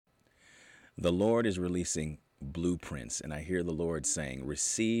The Lord is releasing blueprints, and I hear the Lord saying,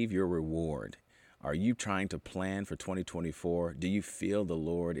 receive your reward. Are you trying to plan for 2024? Do you feel the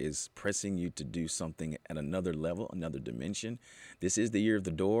Lord is pressing you to do something at another level, another dimension? This is the year of the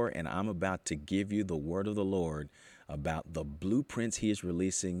door, and I'm about to give you the word of the Lord about the blueprints he is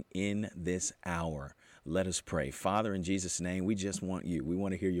releasing in this hour. Let us pray. Father, in Jesus' name, we just want you. We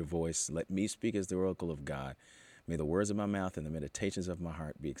want to hear your voice. Let me speak as the oracle of God. May the words of my mouth and the meditations of my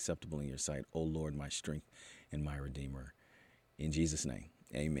heart be acceptable in your sight, O Lord, my strength and my redeemer. In Jesus' name.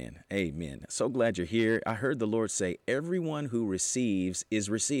 Amen. Amen. So glad you're here. I heard the Lord say, everyone who receives is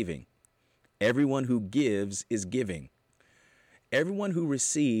receiving. Everyone who gives is giving. Everyone who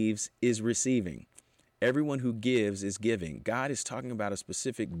receives is receiving. Everyone who gives is giving. God is talking about a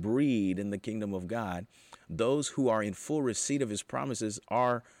specific breed in the kingdom of God. Those who are in full receipt of his promises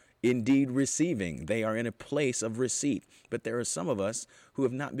are indeed receiving. They are in a place of receipt. But there are some of us who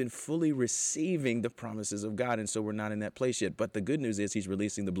have not been fully receiving the promises of God, and so we're not in that place yet. But the good news is he's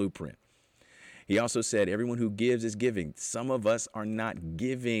releasing the blueprint. He also said everyone who gives is giving. Some of us are not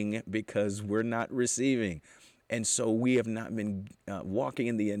giving because we're not receiving. And so we have not been walking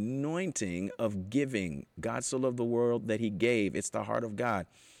in the anointing of giving. God so loved the world that he gave. It's the heart of God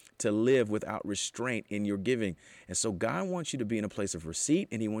to live without restraint in your giving. And so God wants you to be in a place of receipt,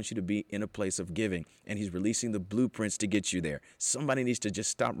 and he wants you to be in a place of giving. And he's releasing the blueprints to get you there. Somebody needs to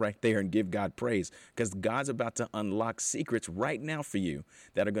just stop right there and give God praise, because God's about to unlock secrets right now for you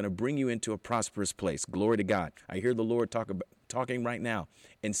that are going to bring you into a prosperous place. Glory to God. I hear the Lord talking right now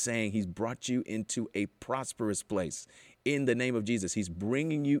and saying he's brought you into a prosperous place. In the name of Jesus, he's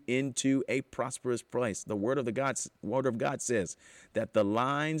bringing you into a prosperous place. The word of God says that the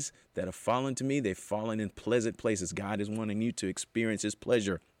lines that have fallen to me, they've fallen in pleasant places. God is wanting you to experience his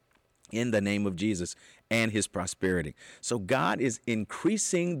pleasure in the name of Jesus and his prosperity. So God is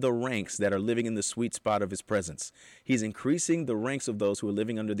increasing the ranks that are living in the sweet spot of his presence. He's increasing the ranks of those who are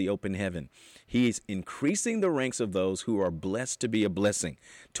living under the open heaven. He's increasing the ranks of those who are blessed to be a blessing,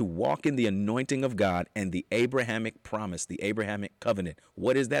 to walk in the anointing of God and the Abrahamic promise, the Abrahamic covenant.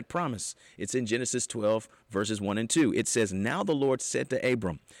 What is that promise? It's in Genesis 12, verses 1 and 2. It says, now the Lord said to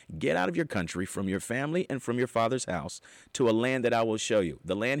Abram, get out of your country, from your family and from your father's house, to a land that I will show you.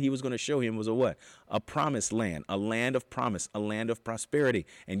 The land he was going to show him was a what? A promised land, a land of promise, a land of prosperity.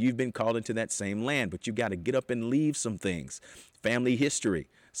 And you've been called into that same land, but you got to get up and leave some things. Family history,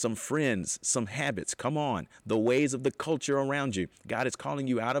 some friends, some habits. Come on. The ways of the culture around you. God is calling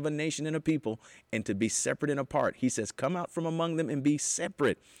you out of a nation and a people and to be separate and apart. He says, come out from among them and be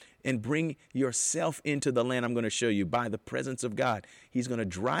separate and bring yourself into the land I'm going to show you by the presence of God. He's going to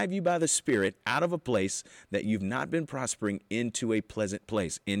drive you by the Spirit out of a place that you've not been prospering into a pleasant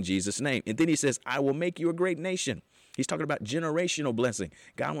place in Jesus' name. And then he says, I will make you a great nation. He's talking about generational blessing.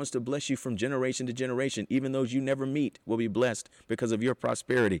 God wants to bless you from generation to generation. Even those you never meet will be blessed because of your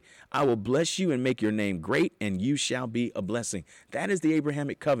prosperity. I will bless you and make your name great, and you shall be a blessing. That is the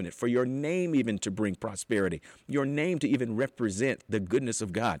Abrahamic covenant, for your name even to bring prosperity, your name to even represent the goodness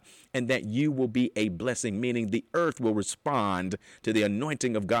of God, and that you will be a blessing, meaning the earth will respond to the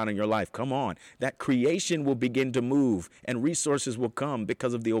anointing of God in your life. Come on. That creation will begin to move and resources will come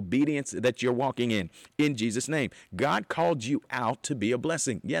because of the obedience that you're walking in Jesus' name. God called you out to be a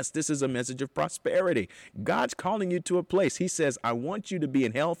blessing. Yes, this is a message of prosperity. God's calling you to a place. He says, I want you to be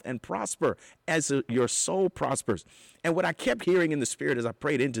in health and prosper as your soul prospers. And what I kept hearing in the spirit as I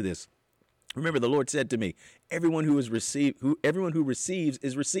prayed into this, remember the Lord said to me, everyone who receives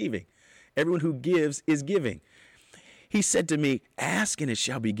is receiving. Everyone who gives is giving. He said to me, ask and it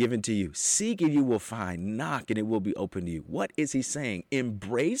shall be given to you. Seek and you will find. Knock and it will be open to you. What is he saying?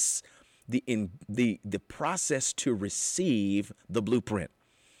 Embrace the process to receive the blueprint.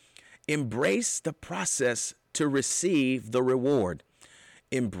 Embrace the process to receive the reward.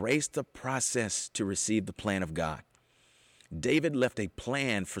 Embrace the process to receive the plan of God. David left a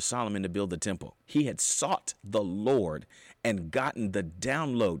plan for Solomon to build the temple. He had sought the Lord and gotten the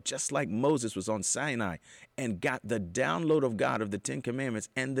download, just like Moses was on Sinai and got the download of God of the 10 Commandments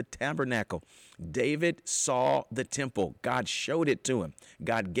and the tabernacle. David saw the temple. God showed it to him.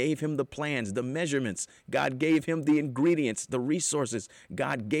 God gave him the plans, the measurements. God gave him the ingredients, the resources.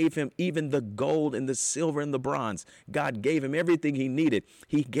 God gave him even the gold and the silver and the bronze. God gave him everything he needed.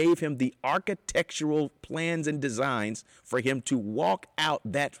 He gave him the architectural plans and designs for him to walk out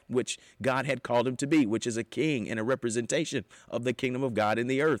that which God had called him to be, which is a king and a representation of the kingdom of God in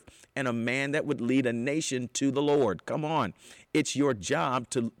the earth, and a man that would lead a nation to the Lord. Come on. It's your job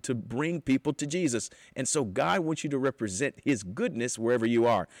to bring people to Jesus. And so God wants you to represent his goodness wherever you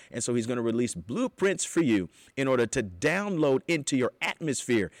are. And so he's going to release blueprints for you in order to download into your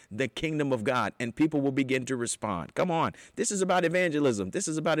atmosphere the kingdom of God, and people will begin to respond. Come on. This is about evangelism. This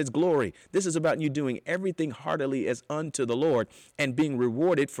is about his glory. This is about you doing everything heartily as unto the Lord and being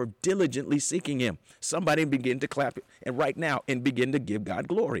rewarded for diligently seeking him. Somebody begin to clap and right now and begin to give God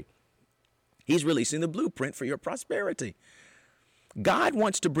glory. He's releasing the blueprint for your prosperity. God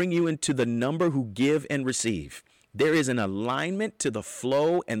wants to bring you into the number who give and receive. There is an alignment to the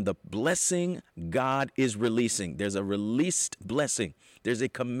flow and the blessing God is releasing. There's a released blessing. There's a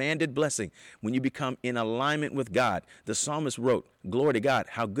commanded blessing. When you become in alignment with God, the psalmist wrote, glory to God,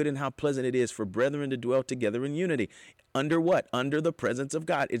 how good and how pleasant it is for brethren to dwell together in unity. Under what? Under the presence of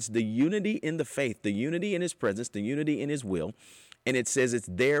God. It's the unity in the faith, the unity in his presence, the unity in his will. And it says it's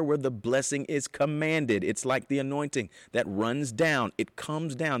there where the blessing is commanded. It's like the anointing that runs down. It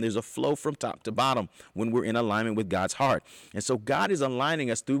comes down. There's a flow from top to bottom when we're in alignment with God's heart. And so God is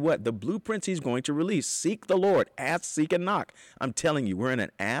aligning us through what? The blueprints he's going to release. Seek the Lord. Ask, seek, and knock. I'm telling you, we're in an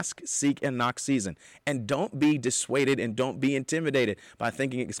ask, seek, and knock season. And don't be dissuaded and don't be intimidated by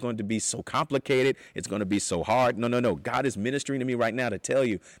thinking it's going to be so complicated. It's going to be so hard. No. God is ministering to me right now to tell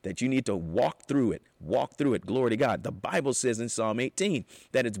you that you need to walk through it. Walk through it. Glory to God. The Bible says in Psalm 18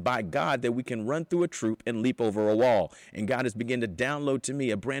 that it's by God that we can run through a troop and leap over a wall. And God has begun to download to me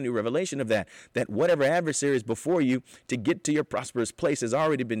a brand new revelation of that whatever adversary is before you to get to your prosperous place has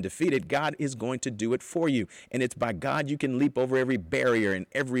already been defeated. God is going to do it for you. And it's by God you can leap over every barrier and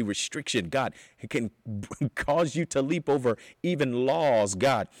every restriction. God can cause you to leap over even laws,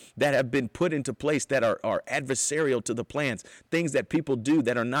 God, that have been put into place that are adversarial to the plans. Things that people do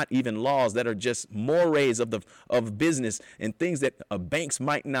that are not even laws, that are just mores of business, and things that banks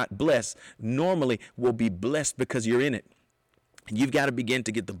might not bless normally will be blessed because you're in it. And you've got to begin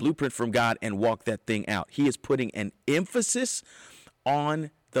to get the blueprint from God and walk that thing out. He is putting an emphasis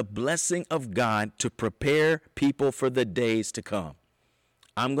on the blessing of God to prepare people for the days to come.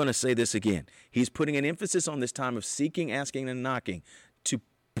 I'm going to say this again. He's putting an emphasis on this time of seeking, asking, and knocking to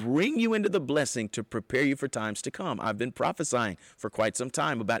bring you into the blessing to prepare you for times to come. I've been prophesying for quite some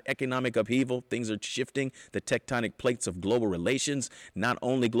time about economic upheaval. Things are shifting, the tectonic plates of global relations, not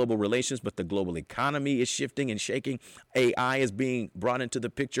only global relations, but the global economy is shifting and shaking. AI is being brought into the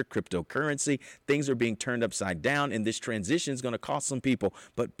picture, cryptocurrency. Things are being turned upside down, and this transition is going to cost some people.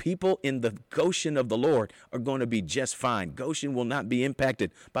 But people in the Goshen of the Lord are going to be just fine. Goshen will not be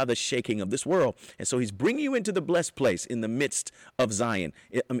impacted by the shaking of this world. And so he's bringing you into the blessed place in the midst of Zion,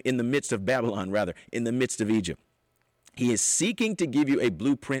 in the midst of Babylon, in the midst of Egypt. He is seeking to give you a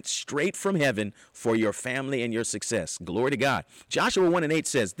blueprint straight from heaven for your family and your success. Glory to God. Joshua 1:8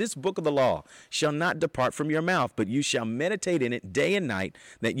 says, this book of the law shall not depart from your mouth, but you shall meditate in it day and night,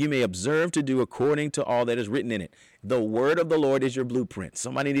 that you may observe to do according to all that is written in it. The word of the Lord is your blueprint.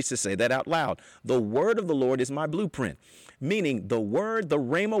 Somebody needs to say that out loud. The word of the Lord is my blueprint. Meaning the word, the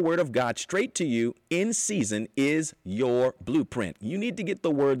Rhema word of God straight to you in season is your blueprint. You need to get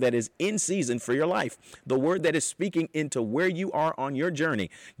the word that is in season for your life. The word that is speaking into where you are on your journey.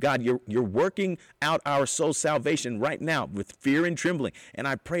 God, you're working out our soul salvation right now with fear and trembling. And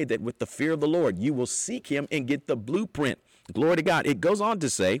I pray that with the fear of the Lord, you will seek him and get the blueprint. Glory to God. It goes on to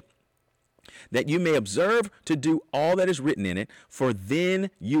say, that you may observe to do all that is written in it, for then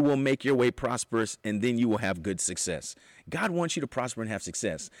you will make your way prosperous, and then you will have good success. God wants you to prosper and have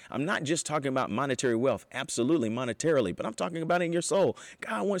success. I'm not just talking about monetary wealth, absolutely monetarily, but I'm talking about in your soul.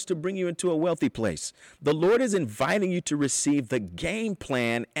 God wants to bring you into a wealthy place. The Lord is inviting you to receive the game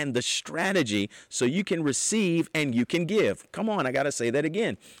plan and the strategy so you can receive and you can give. Come on, I got to say that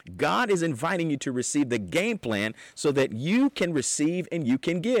again. God is inviting you to receive the game plan so that you can receive and you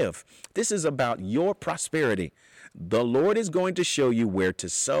can give. This is about your prosperity. The Lord is going to show you where to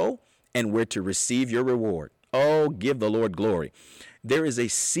sow and where to receive your reward. Oh, give the Lord glory. There is a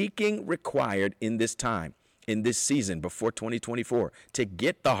seeking required in this time, in this season before 2024, to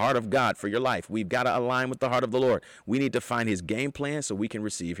get the heart of God for your life. We've got to align with the heart of the Lord. We need to find his game plan so we can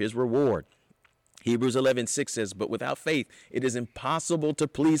receive his reward. Hebrews 11:6 says, but without faith, it is impossible to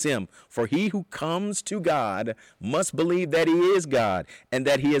please him. For he who comes to God must believe that he is God and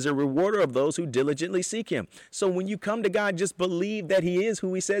that he is a rewarder of those who diligently seek him. So when you come to God, just believe that he is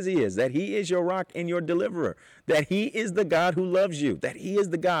who he says he is, that he is your rock and your deliverer, that he is the God who loves you, that he is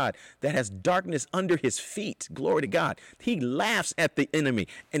the God that has darkness under his feet. Glory to God. He laughs at the enemy.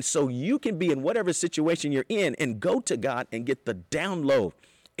 And so you can be in whatever situation you're in and go to God and get the download.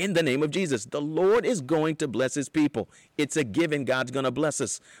 In the name of Jesus, the Lord is going to bless his people. It's a given. God's going to bless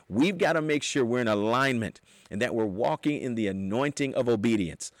us. We've got to make sure we're in alignment and that we're walking in the anointing of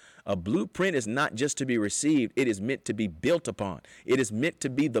obedience. A blueprint is not just to be received. It is meant to be built upon. It is meant to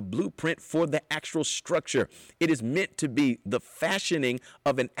be the blueprint for the actual structure. It is meant to be the fashioning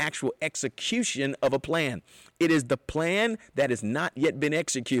of an actual execution of a plan. It is the plan that has not yet been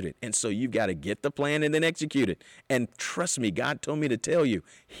executed. And so you've got to get the plan and then execute it. And trust me, God told me to tell you,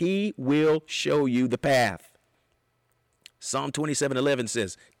 he will show you the path. Psalm 27:11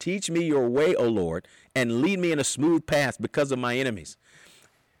 says, teach me your way, O Lord, and lead me in a smooth path because of my enemies.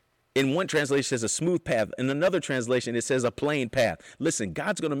 In one translation, it says a smooth path. In another translation, it says a plain path. Listen,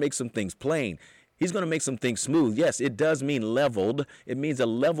 God's going to make some things plain. He's going to make some things smooth. Yes, it does mean leveled. It means a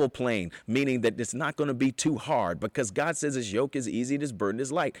level plane, meaning that it's not going to be too hard because God says his yoke is easy and his burden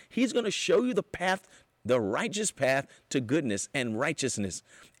is light. He's going to show you the path, the righteous path to goodness and righteousness.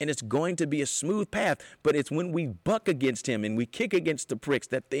 And it's going to be a smooth path, but it's when we buck against him and we kick against the pricks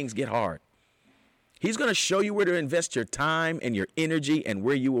that things get hard. He's going to show you where to invest your time and your energy and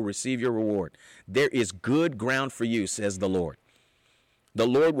where you will receive your reward. There is good ground for you, says the Lord. The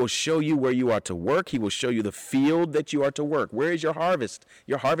Lord will show you where you are to work. He will show you the field that you are to work. Where is your harvest?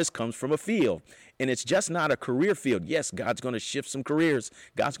 Your harvest comes from a field. And it's just not a career field. Yes, God's going to shift some careers.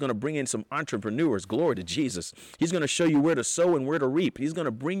 God's going to bring in some entrepreneurs. Glory to Jesus. He's going to show you where to sow and where to reap. He's going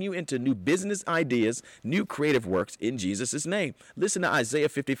to bring you into new business ideas, new creative works in Jesus' name. Listen to Isaiah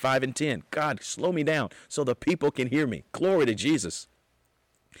 55:10. God, slow me down so the people can hear me. Glory to Jesus.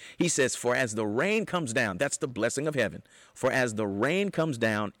 He says, for as the rain comes down, that's the blessing of heaven. For as the rain comes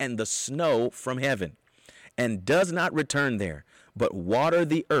down and the snow from heaven and does not return there, but water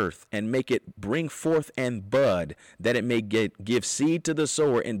the earth and make it bring forth and bud, that it may give seed to the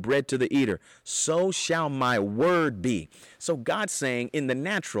sower and bread to the eater, so shall my word be. So God's saying in the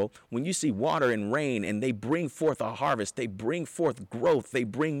natural, when you see water and rain and they bring forth a harvest, they bring forth growth, they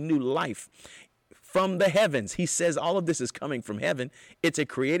bring new life from the heavens. He says all of this is coming from heaven. It's a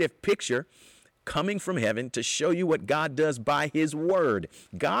creative picture coming from heaven to show you what God does by his word.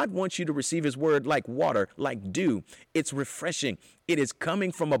 God wants you to receive his word like water, like dew. It's refreshing. It is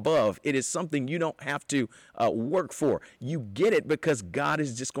coming from above. It is something you don't have to work for. You get it because God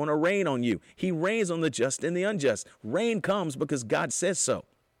is just going to rain on you. He rains on the just and the unjust. Rain comes because God says so.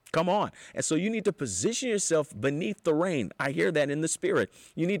 Come on. And so you need to position yourself beneath the rain. I hear that in the spirit.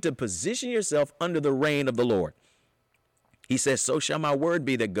 You need to position yourself under the rain of the Lord. He says, so shall my word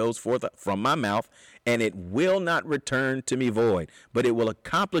be that goes forth from my mouth, and it will not return to me void, but it will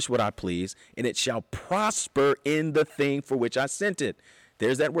accomplish what I please, and it shall prosper in the thing for which I sent it.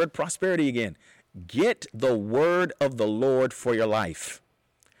 There's that word prosperity again. Get the word of the Lord for your life.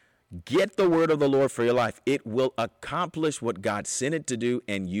 Get the word of the Lord for your life. It will accomplish what God sent it to do,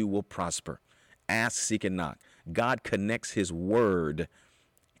 and you will prosper. Ask, seek, and knock. God connects his word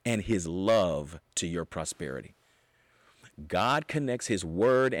and his love to your prosperity. God connects his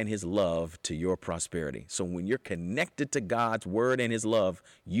word and his love to your prosperity. So when you're connected to God's word and his love,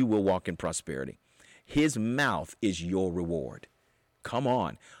 you will walk in prosperity. His mouth is your reward. Come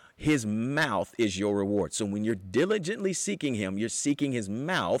on. His mouth is your reward. So when you're diligently seeking him, you're seeking his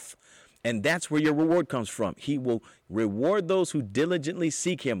mouth, and that's where your reward comes from. He will reward those who diligently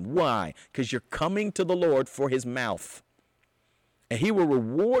seek him. Why? Because you're coming to the Lord for his mouth. And he will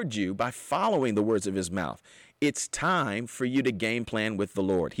reward you by following the words of his mouth. It's time for you to game plan with the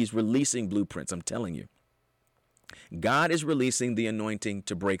Lord. He's releasing blueprints, I'm telling you. God is releasing the anointing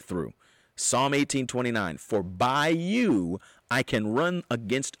to break through. Psalm 18:29, for by you I can run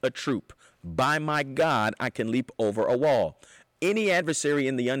against a troop. By my God, I can leap over a wall. Any adversary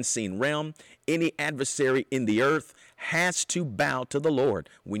in the unseen realm, any adversary in the earth has to bow to the Lord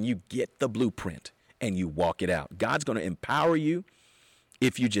when you get the blueprint and you walk it out. God's going to empower you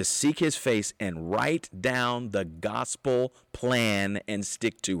if you just seek his face and write down the gospel plan and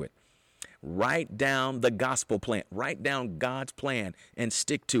stick to it. Write down the gospel plan. Write down God's plan and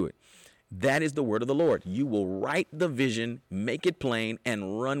stick to it. That is the word of the Lord. You will write the vision, make it plain,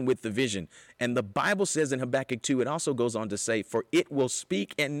 and run with the vision. And the Bible says in Habakkuk 2, it also goes on to say, for it will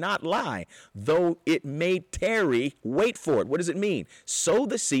speak and not lie, though it may tarry, wait for it. What does it mean? Sow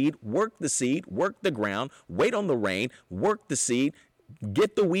the seed, work the ground, wait on the rain, work the seed,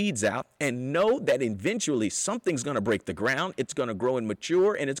 get the weeds out, and know that eventually something's going to break the ground. It's going to grow and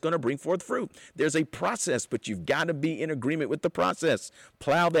mature, and it's going to bring forth fruit. There's a process, but you've got to be in agreement with the process.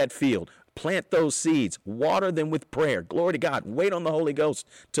 Plow that field. Plant those seeds, water them with prayer. Glory to God. Wait on the Holy Ghost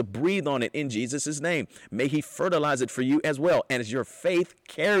to breathe on it in Jesus' name. May he fertilize it for you as well. And as your faith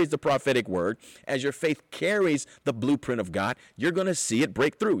carries the prophetic word, as your faith carries the blueprint of God, you're going to see it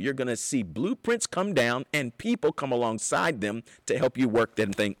break through. You're going to see blueprints come down and people come alongside them to help you work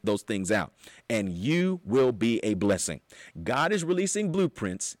those things out. And you will be a blessing. God is releasing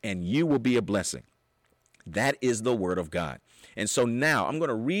blueprints and you will be a blessing. That is the word of God. And so now I'm going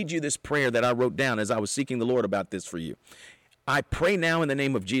to read you this prayer that I wrote down as I was seeking the Lord about this for you. I pray now in the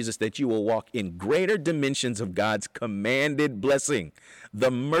name of Jesus that you will walk in greater dimensions of God's commanded blessing.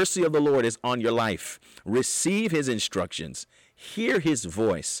 The mercy of the Lord is on your life. Receive his instructions. Hear his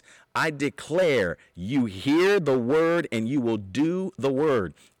voice. I declare you hear the word and you will do the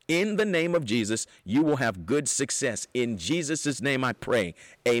word. In the name of Jesus, you will have good success. In Jesus' name, I pray.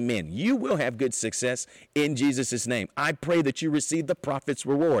 Amen. You will have good success in Jesus' name. I pray that you receive the prophet's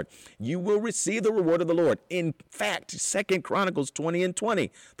reward. You will receive the reward of the Lord. In fact, 2 Chronicles 20:20,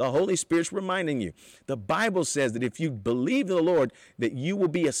 the Holy Spirit's reminding you. The Bible says that if you believe in the Lord, that you will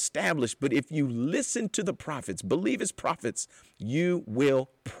be established. But if you listen to the prophets, believe his prophets, you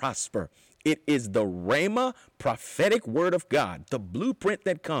will prosper. It is the Rhema prophetic word of God, the blueprint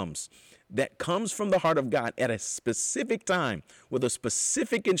that comes from the heart of God at a specific time with a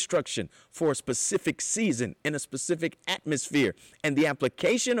specific instruction for a specific season in a specific atmosphere, and the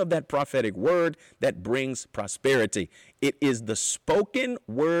application of that prophetic word that brings prosperity. It is the spoken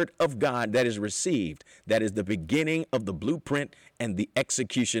word of God that is received. That is the beginning of the blueprint and the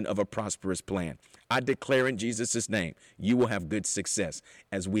execution of a prosperous plan. I declare in Jesus' name, you will have good success.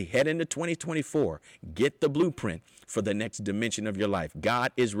 As we head into 2024, get the blueprint for the next dimension of your life.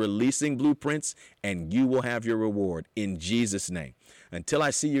 God is releasing blueprints and you will have your reward in Jesus' name. Until I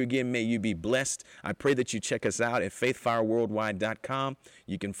see you again, may you be blessed. I pray that you check us out at faithfireworldwide.com.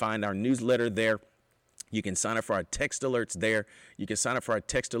 You can find our newsletter there. You can sign up for our text alerts there. You can sign up for our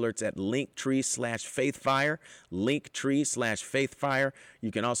text alerts at linktree/faithfire, linktree/faithfire.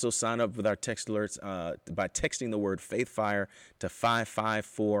 You can also sign up with our text alerts by texting the word faithfire to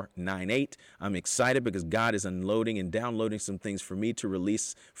 55498. I'm excited because God is unloading and downloading some things for me to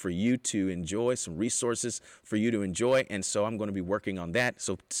release for you to enjoy, some resources for you to enjoy. And so I'm going to be working on that.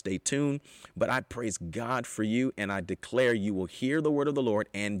 So stay tuned. But I praise God for you and I declare you will hear the word of the Lord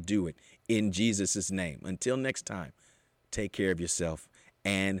and do it in Jesus' name. Until next time, take care of yourself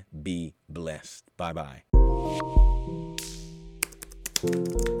and be blessed. Bye-bye.